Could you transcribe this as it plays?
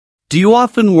Do you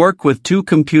often work with two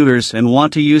computers and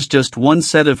want to use just one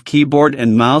set of keyboard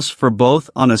and mouse for both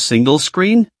on a single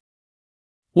screen?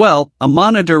 Well, a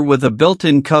monitor with a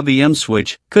built-in KVM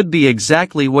switch could be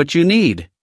exactly what you need.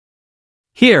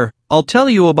 Here, I'll tell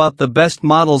you about the best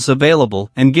models available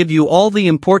and give you all the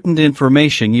important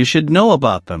information you should know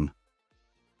about them.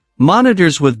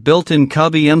 Monitors with built-in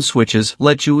KVM switches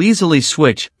let you easily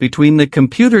switch between the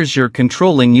computers you're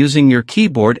controlling using your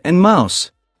keyboard and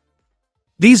mouse.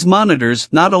 These monitors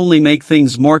not only make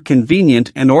things more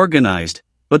convenient and organized,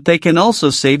 but they can also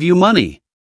save you money.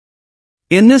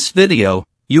 In this video,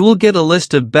 you will get a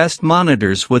list of best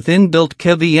monitors with inbuilt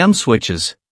KVM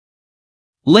switches.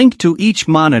 Link to each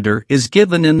monitor is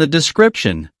given in the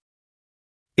description.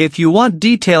 If you want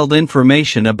detailed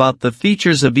information about the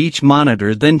features of each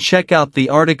monitor, then check out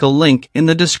the article link in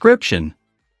the description.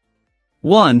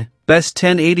 1. Best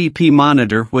 1080p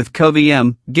monitor with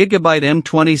KVM, Gigabyte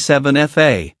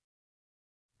M27FA.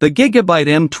 The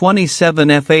Gigabyte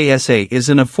M27FA SA is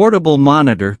an affordable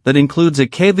monitor that includes a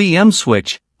KVM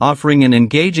switch, offering an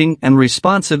engaging and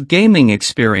responsive gaming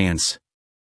experience.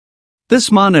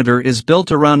 This monitor is built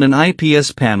around an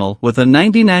IPS panel with a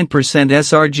 99%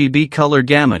 sRGB color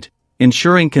gamut,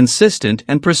 ensuring consistent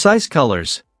and precise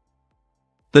colors.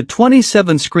 The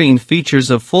 27 screen features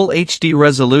a full HD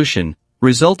resolution,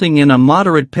 resulting in a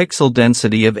moderate pixel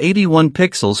density of 81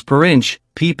 pixels per inch,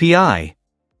 ppi.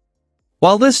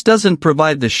 While this doesn't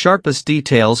provide the sharpest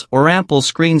details or ample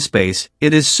screen space,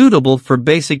 it is suitable for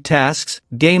basic tasks,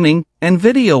 gaming, and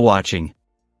video watching.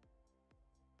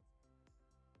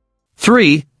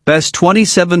 3. Best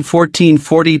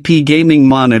 271440p gaming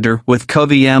monitor with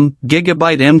KVM,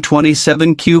 Gigabyte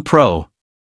M27Q Pro.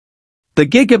 The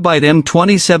Gigabyte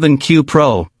M27Q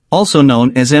Pro, also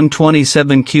known as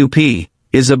M27QP,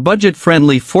 is a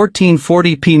budget-friendly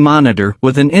 1440p monitor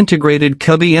with an integrated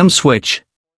KVM switch.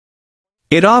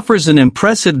 It offers an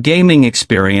impressive gaming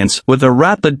experience with a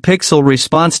rapid pixel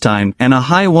response time and a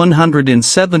high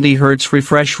 170Hz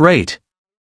refresh rate.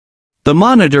 The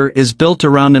monitor is built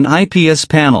around an IPS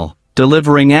panel,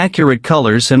 delivering accurate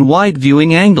colors and wide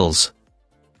viewing angles.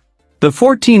 The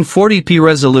 1440p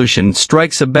resolution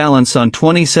strikes a balance on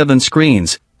 27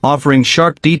 screens, offering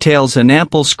sharp details and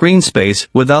ample screen space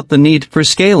without the need for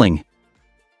scaling.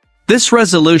 This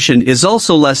resolution is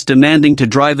also less demanding to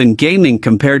drive in gaming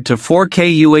compared to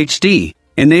 4K UHD,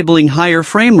 enabling higher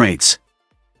frame rates.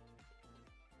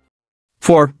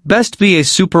 4. Best VA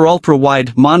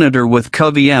Super-UltraWide monitor with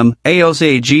KVM,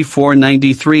 AOC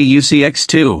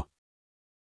G493UCX2.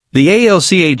 The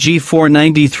AOC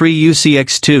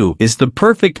G493UCX2 is the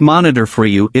perfect monitor for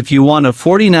you if you want a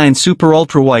 49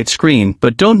 Super-UltraWide screen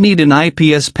but don't need an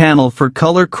IPS panel for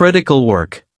color-critical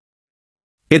work.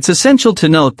 It's essential to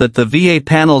note that the VA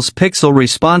panel's pixel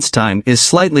response time is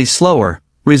slightly slower,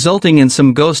 resulting in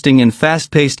some ghosting in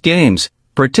fast-paced games,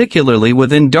 particularly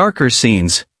within darker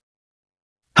scenes.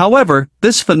 However,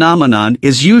 this phenomenon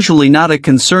is usually not a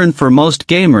concern for most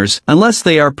gamers unless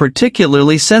they are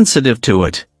particularly sensitive to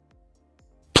it.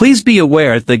 Please be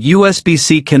aware that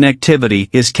USB-C connectivity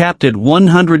is capped at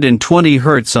 120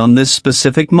 Hz on this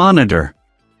specific monitor.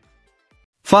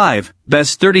 5.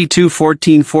 Best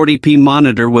 321440p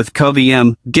monitor with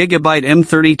KVM, Gigabyte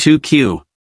M32Q.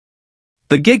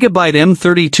 The Gigabyte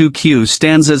M32Q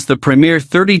stands as the premier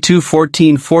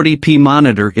 321440p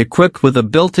monitor equipped with a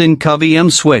built-in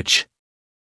KVM switch.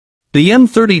 The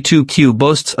M32Q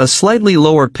boasts a slightly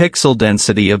lower pixel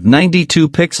density of 92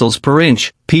 pixels per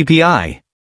inch, ppi.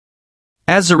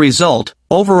 As a result,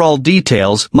 overall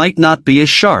details might not be as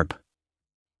sharp.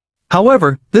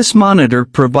 However, this monitor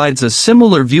provides a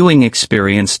similar viewing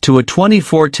experience to a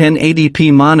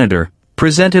 241080p monitor,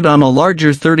 presented on a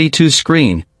larger 32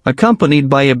 screen, accompanied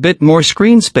by a bit more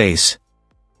screen space.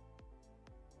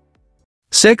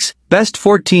 6. Best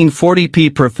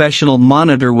 1440p professional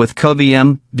monitor with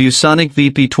KVM, ViewSonic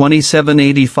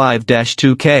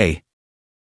VP2785-2K.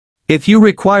 If you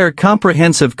require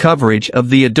comprehensive coverage of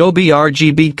the Adobe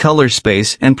RGB color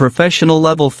space and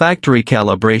professional-level factory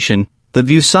calibration, the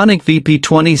ViewSonic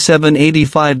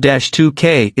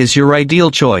VP2785-2K is your ideal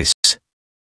choice.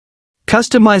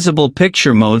 Customizable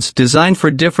picture modes designed for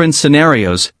different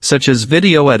scenarios, such as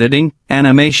video editing,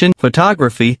 animation,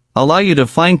 photography, allow you to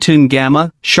fine-tune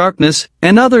gamma, sharpness,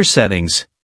 and other settings.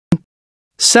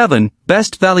 7.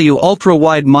 Best Value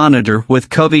Ultra-Wide Monitor with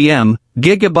KVM,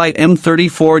 Gigabyte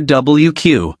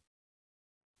M34WQ.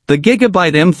 The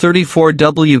Gigabyte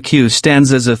M34WQ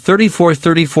stands as a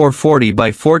 3440 by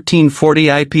 1440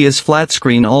 IPS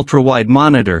flat-screen ultra-wide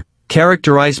monitor,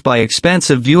 characterized by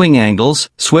expansive viewing angles,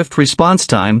 swift response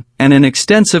time, and an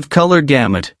extensive color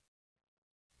gamut.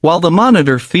 While the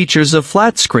monitor features a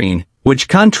flat screen, which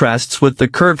contrasts with the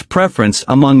curved preference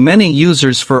among many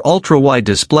users for ultra-wide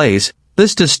displays,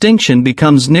 this distinction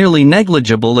becomes nearly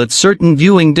negligible at certain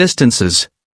viewing distances.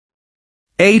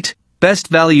 8. Best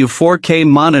Value 4K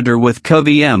Monitor with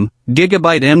KVM,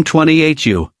 Gigabyte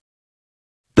M28U.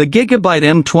 The Gigabyte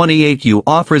M28U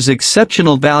offers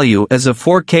exceptional value as a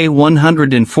 4K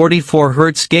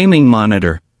 144Hz gaming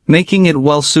monitor, making it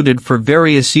well-suited for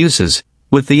various uses,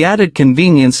 with the added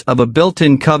convenience of a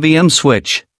built-in KVM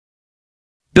switch.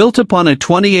 Built upon a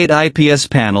 28 IPS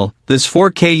panel, this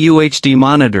 4K UHD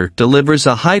monitor delivers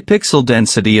a high pixel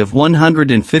density of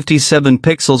 157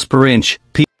 pixels per inch,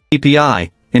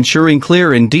 ppi, ensuring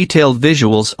clear and detailed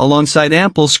visuals alongside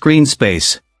ample screen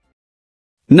space.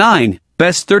 9.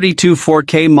 Best 32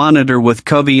 4K Monitor with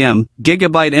KVM,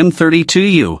 Gigabyte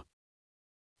M32U.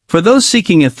 For those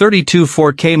seeking a 32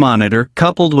 4K monitor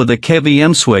coupled with a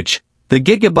KVM switch, the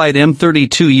Gigabyte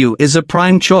M32U is a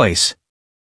prime choice.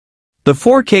 The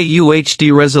 4K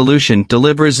UHD resolution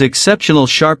delivers exceptional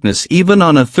sharpness even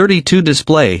on a 32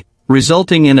 display,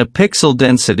 resulting in a pixel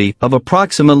density of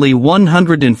approximately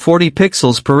 140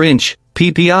 pixels per inch,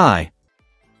 ppi.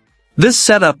 This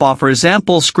setup offers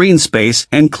ample screen space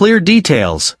and clear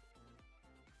details.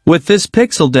 With this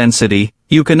pixel density,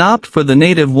 you can opt for the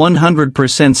native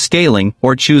 100% scaling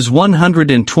or choose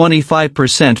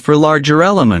 125% for larger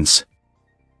elements.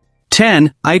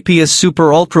 10. IPS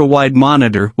Super-UltraWide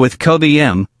Monitor with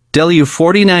KVM, Dell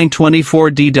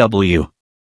U4924DW.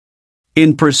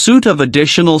 In pursuit of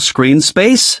additional screen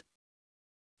space?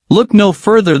 Look no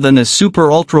further than a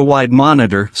super-ultra-wide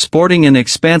monitor sporting an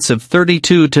expansive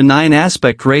 32:9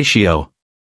 aspect ratio.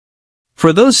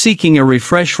 For those seeking a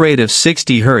refresh rate of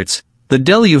 60 Hz, the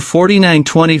Dell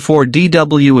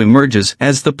U4924DW emerges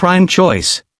as the prime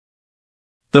choice.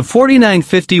 The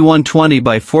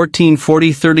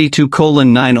 495120x1440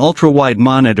 32:9 ultra-wide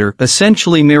monitor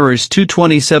essentially mirrors two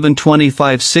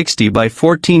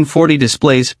 272560x1440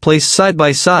 displays placed side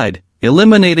by side,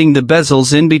 eliminating the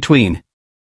bezels in between.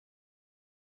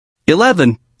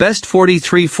 11. Best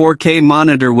 43 4K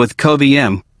Monitor with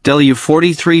KVM, Dell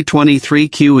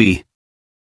U4323QE.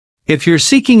 If you're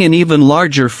seeking an even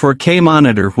larger 4K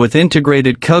monitor with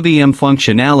integrated KVM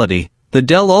functionality, the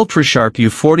Dell UltraSharp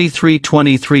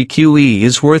U4323QE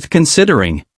is worth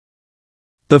considering.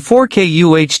 The 4K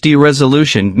UHD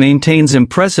resolution maintains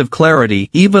impressive clarity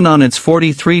even on its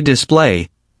 43 display,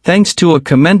 thanks to a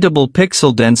commendable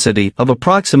pixel density of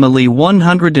approximately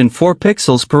 104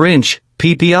 pixels per inch,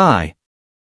 ppi.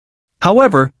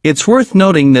 However, it's worth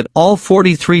noting that all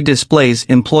 43 displays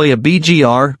employ a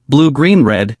BGR,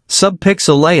 blue-green-red,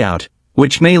 sub-pixel layout,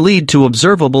 which may lead to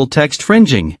observable text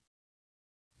fringing.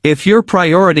 If your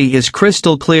priority is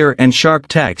crystal clear and sharp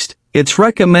text, it's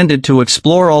recommended to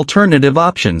explore alternative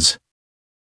options.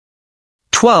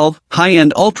 12.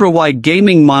 High-end ultra-wide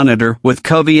gaming monitor with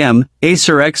KVM,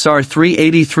 Acer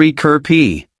XR383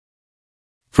 Cur-P.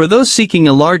 For those seeking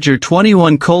a larger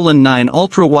 21:9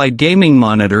 ultra-wide gaming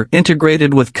monitor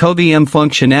integrated with KVM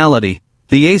functionality,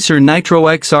 the Acer Nitro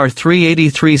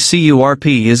XR383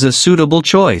 CURP is a suitable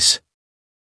choice.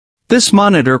 This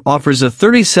monitor offers a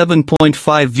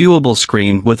 37.5 viewable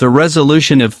screen with a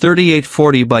resolution of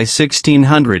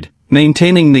 3840x1600,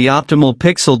 maintaining the optimal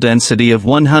pixel density of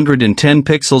 110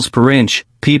 pixels per inch,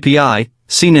 ppi,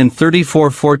 seen in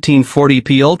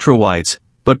 341440p ultrawides,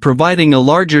 but providing a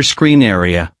larger screen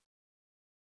area.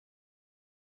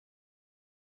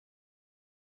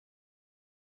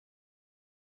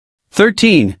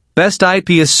 (13) Best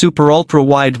IPS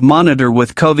Super-UltraWide Monitor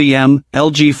with KVM,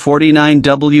 LG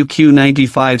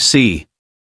 49WQ95C.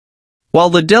 While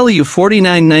the Dell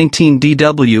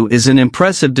U4919DW is an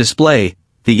impressive display,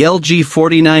 the LG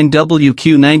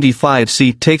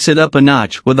 49WQ95C takes it up a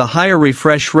notch with a higher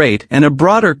refresh rate and a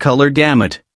broader color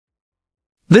gamut.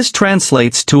 This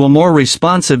translates to a more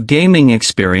responsive gaming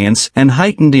experience and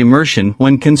heightened immersion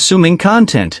when consuming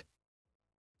content.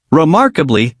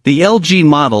 Remarkably, the LG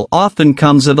model often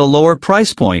comes at a lower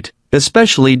price point,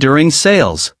 especially during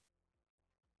sales.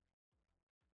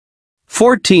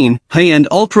 14. High-end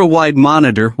ultra-wide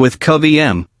monitor with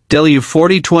KVM, Dell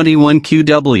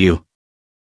U4021QW.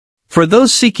 For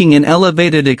those seeking an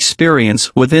elevated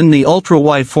experience within the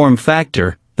ultra-wide form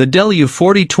factor, the Dell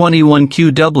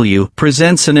U4021QW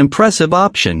presents an impressive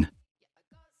option.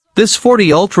 This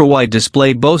 40 ultra-wide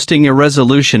display boasting a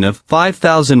resolution of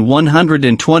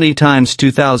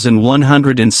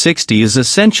 5120x2160 is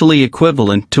essentially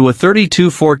equivalent to a 32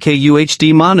 4K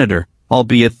UHD monitor,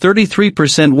 albeit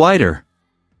 33% wider.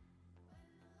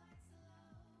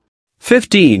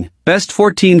 15. Best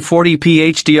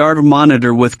 1440p HDR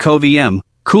monitor with KVM,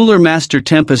 Cooler Master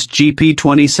Tempest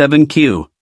GP27Q.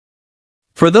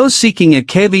 For those seeking a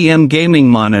KVM gaming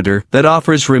monitor that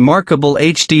offers remarkable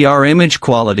HDR image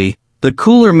quality, the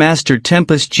Cooler Master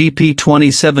Tempest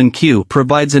GP27Q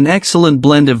provides an excellent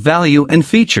blend of value and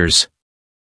features.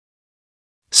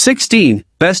 16.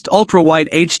 Best Ultrawide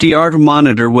HDR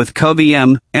Monitor with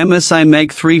KVM, MSI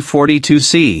Meg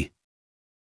 342C.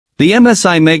 The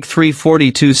MSI Meg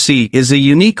 342C is a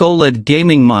unique OLED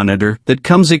gaming monitor that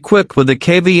comes equipped with a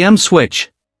KVM switch.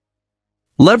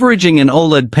 Leveraging an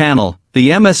OLED panel,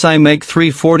 the MSI Meg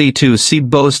 342C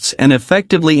boasts an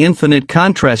effectively infinite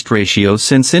contrast ratio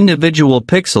since individual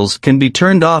pixels can be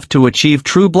turned off to achieve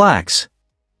true blacks.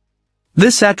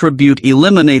 This attribute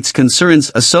eliminates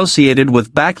concerns associated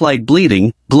with backlight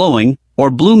bleeding, glowing, or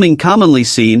blooming commonly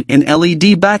seen in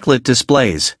LED backlit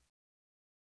displays.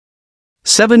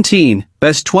 17.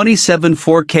 Best 27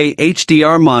 4K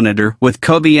HDR Monitor with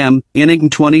KVM, Innocn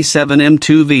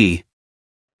 27M2V.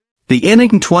 The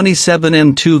Innocn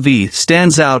 27M2V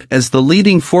stands out as the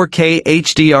leading 4K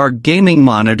HDR gaming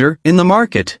monitor in the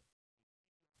market.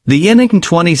 The Innocn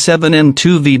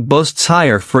 27M2V boasts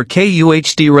higher 4K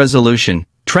UHD resolution,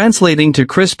 translating to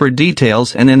crisper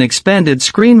details and an expanded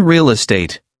screen real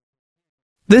estate.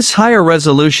 This higher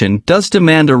resolution does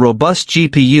demand a robust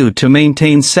GPU to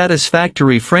maintain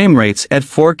satisfactory frame rates at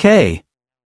 4K.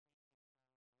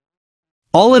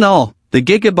 All in all, the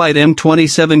Gigabyte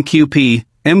M27QP,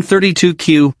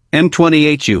 M32Q,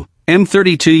 M28U,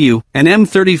 M32U, and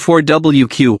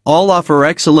M34WQ all offer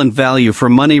excellent value for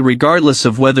money regardless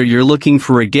of whether you're looking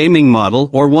for a gaming model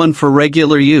or one for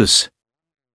regular use.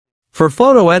 For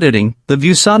photo editing, the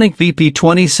ViewSonic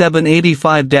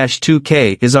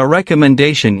VP2785-2K is our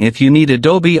recommendation if you need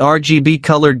Adobe RGB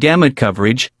color gamut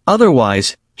coverage.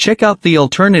 Otherwise, check out the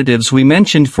alternatives we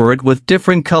mentioned for it with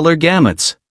different color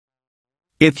gamuts.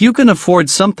 If you can afford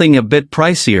something a bit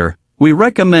pricier, we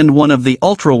recommend one of the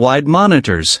ultra-wide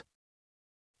monitors.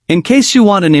 In case you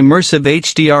want an immersive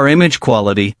HDR image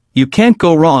quality, you can't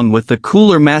go wrong with the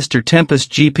Cooler Master Tempest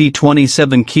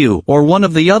GP27Q or one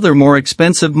of the other more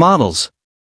expensive models.